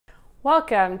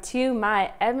Welcome to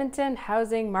my Edmonton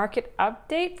housing market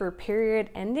update for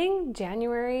period ending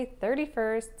January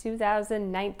 31st,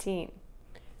 2019.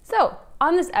 So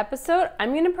on this episode,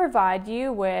 I'm going to provide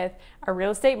you with a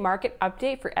real estate market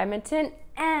update for Edmonton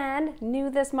and new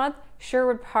this month,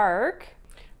 Sherwood Park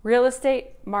real estate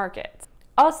market.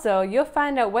 Also, you'll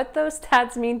find out what those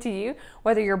stats mean to you,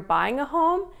 whether you're buying a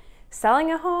home,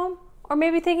 selling a home, or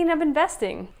maybe thinking of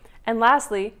investing. And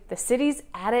lastly, the city's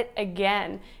at it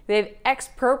again. They've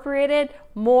expropriated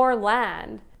more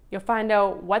land. You'll find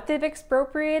out what they've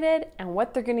expropriated and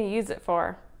what they're going to use it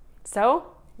for.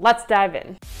 So let's dive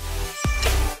in.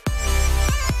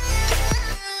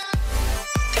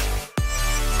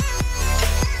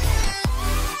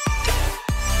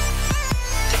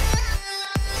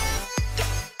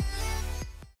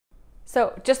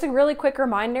 So just a really quick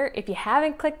reminder, if you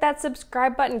haven't clicked that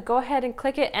subscribe button, go ahead and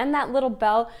click it and that little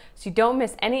bell so you don't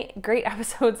miss any great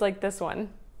episodes like this one.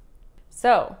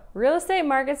 So, real estate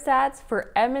market stats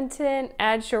for Edmonton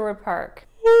and Sherwood Park.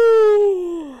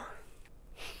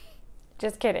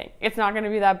 Just kidding. It's not going to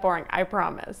be that boring, I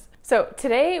promise. So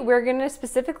today we're going to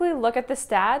specifically look at the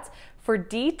stats for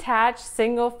detached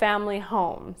single-family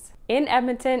homes in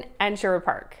Edmonton and Sherwood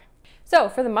Park. So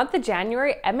for the month of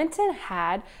January, Edmonton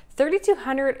had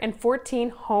 3,214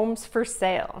 homes for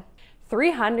sale.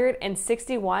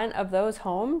 361 of those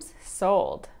homes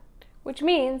sold, which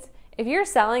means if you're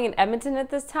selling in Edmonton at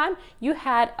this time, you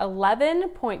had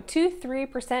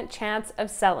 11.23% chance of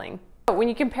selling. When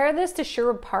you compare this to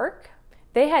Sherwood Park,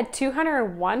 they had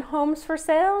 201 homes for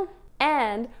sale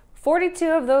and 42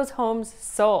 of those homes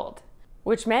sold,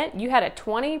 which meant you had a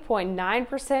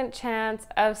 20.9% chance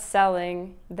of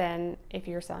selling than if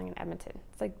you're selling in Edmonton.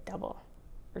 It's like double,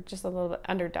 or just a little bit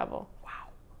under double. Wow.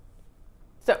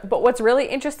 So, but what's really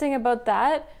interesting about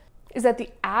that is that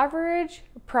the average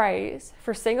price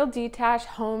for single detached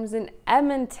homes in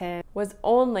Edmonton was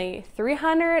only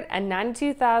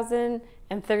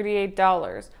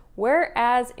 $392,038,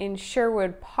 whereas in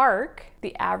Sherwood Park,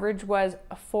 the average was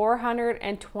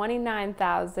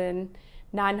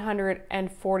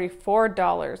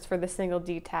 $429,944 for the single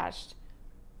detached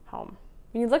home.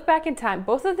 When you look back in time,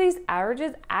 both of these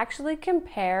averages actually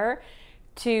compare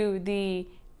to the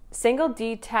single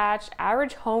detached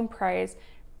average home price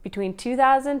between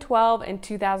 2012 and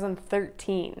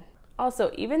 2013.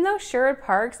 Also, even though Sherwood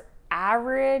Park's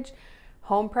average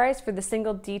home price for the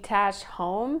single detached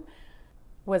home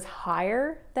was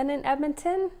higher than in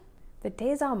Edmonton, the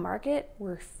days on market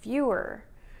were fewer.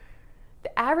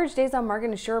 The average days on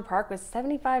market in Sherwood Park was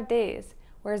 75 days,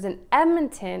 whereas in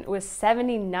Edmonton it was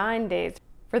 79 days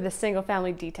for the single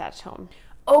family detached home.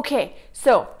 Okay,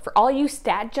 so for all you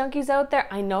stat junkies out there,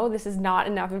 I know this is not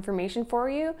enough information for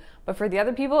you, but for the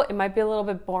other people, it might be a little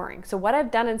bit boring. So what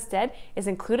I've done instead is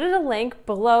included a link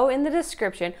below in the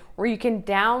description where you can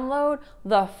download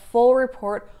the full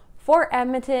report for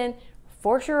Edmonton,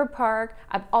 for Sherwood Park.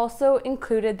 I've also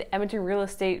included the Edmonton Real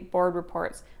Estate Board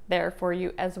reports there for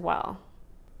you as well.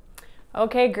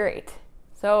 Okay, great.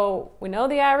 So we know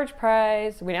the average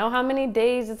price, we know how many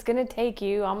days it's gonna take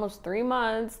you, almost 3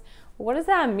 months. What does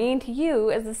that mean to you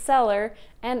as a seller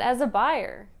and as a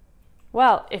buyer?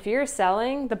 Well, if you're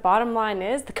selling, the bottom line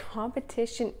is the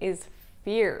competition is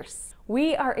fierce.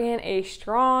 We are in a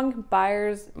strong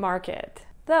buyer's market,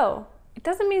 though it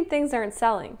doesn't mean things aren't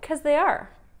selling, because they are.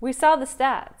 We saw the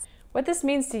stats. What this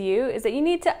means to you is that you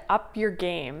need to up your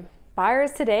game.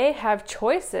 Buyers today have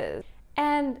choices,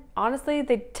 and honestly,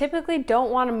 they typically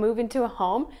don't want to move into a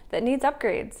home that needs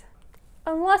upgrades.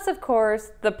 Unless, of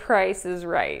course, the price is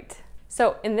right.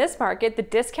 So in this market, the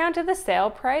discount to the sale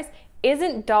price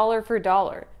isn't dollar for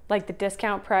dollar, like the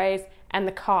discount price and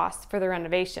the cost for the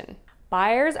renovation.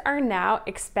 Buyers are now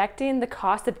expecting the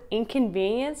cost of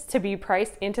inconvenience to be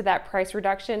priced into that price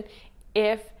reduction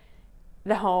if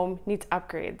the home needs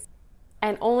upgrades.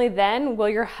 And only then will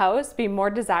your house be more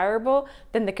desirable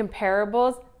than the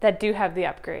comparables that do have the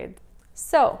upgrades.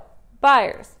 So,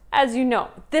 buyers, as you know,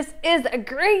 this is a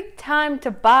great time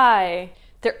to buy.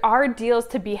 There are deals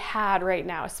to be had right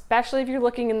now, especially if you're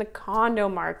looking in the condo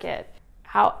market.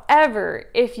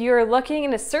 However, if you're looking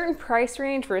in a certain price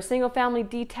range for a single family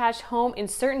detached home in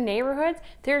certain neighborhoods,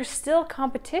 there's still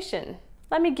competition.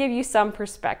 Let me give you some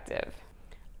perspective.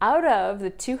 Out of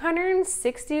the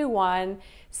 261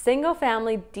 single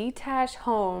family detached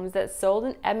homes that sold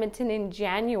in Edmonton in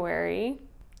January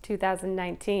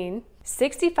 2019,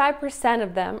 65%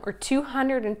 of them, or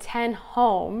 210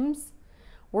 homes,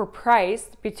 were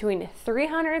priced between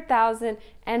 $300,000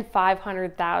 and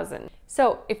 $500,000.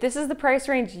 So if this is the price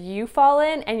range you fall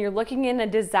in and you're looking in a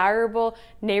desirable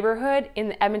neighborhood in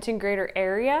the Edmonton greater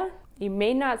area, you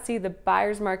may not see the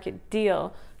buyer's market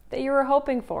deal that you were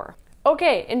hoping for.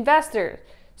 Okay, investors.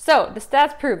 So the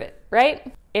stats prove it,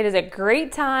 right? It is a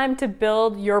great time to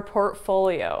build your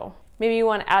portfolio. Maybe you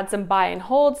want to add some buy and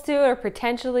holds to it, or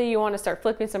potentially you want to start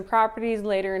flipping some properties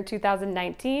later in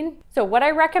 2019. So what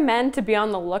I recommend to be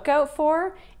on the lookout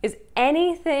for is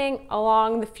anything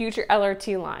along the future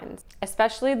LRT lines,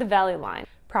 especially the Valley line.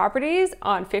 Properties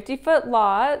on 50-foot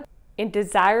lots in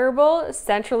desirable,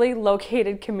 centrally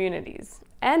located communities,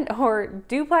 and or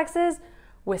duplexes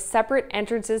with separate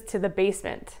entrances to the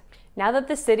basement. Now that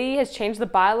the city has changed the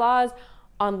bylaws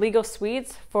on legal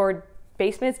suites for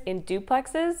basements in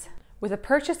duplexes, with a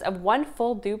purchase of one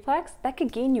full duplex, that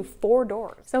could gain you 4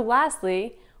 doors. So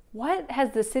lastly, what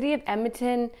has the city of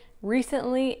Edmonton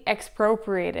recently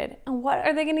expropriated? And what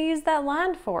are they going to use that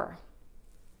land for?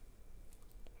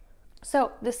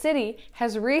 So the city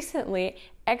has recently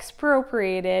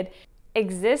expropriated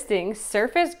existing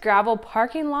surface gravel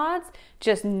parking lots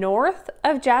just north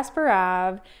of Jasper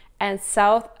Ave and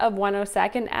south of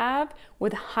 102nd Ave,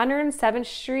 with 107th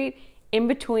Street in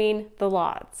between the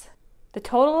lots. The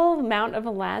total amount of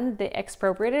land they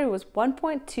expropriated was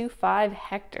 1.25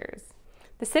 hectares.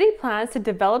 The city plans to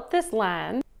develop this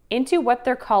land into what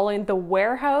they're calling the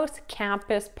Warehouse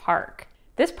Campus Park.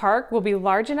 This park will be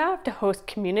large enough to host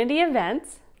community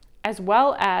events, as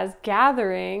well as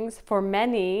gatherings for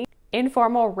many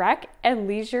informal rec and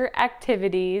leisure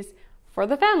activities for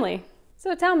the family.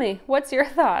 So tell me, what's your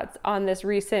thoughts on this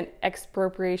recent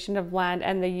expropriation of land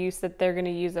and the use that they're going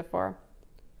to use it for?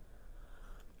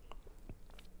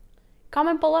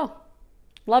 Comment below.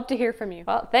 Love to hear from you.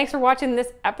 Well, thanks for watching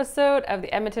this episode of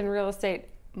the Edmonton Real Estate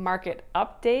Market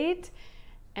Update,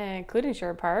 including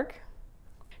Sherwood Park.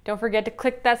 Don't forget to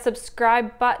click that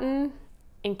subscribe button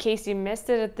in case you missed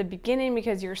it at the beginning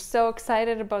because you're so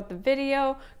excited about the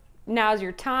video. Now's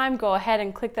your time. Go ahead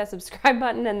and click that subscribe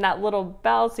button and that little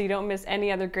bell so you don't miss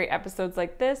any other great episodes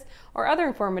like this or other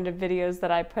informative videos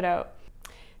that I put out.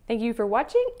 Thank you for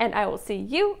watching, and I will see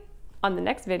you on the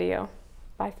next video.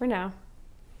 Bye for now.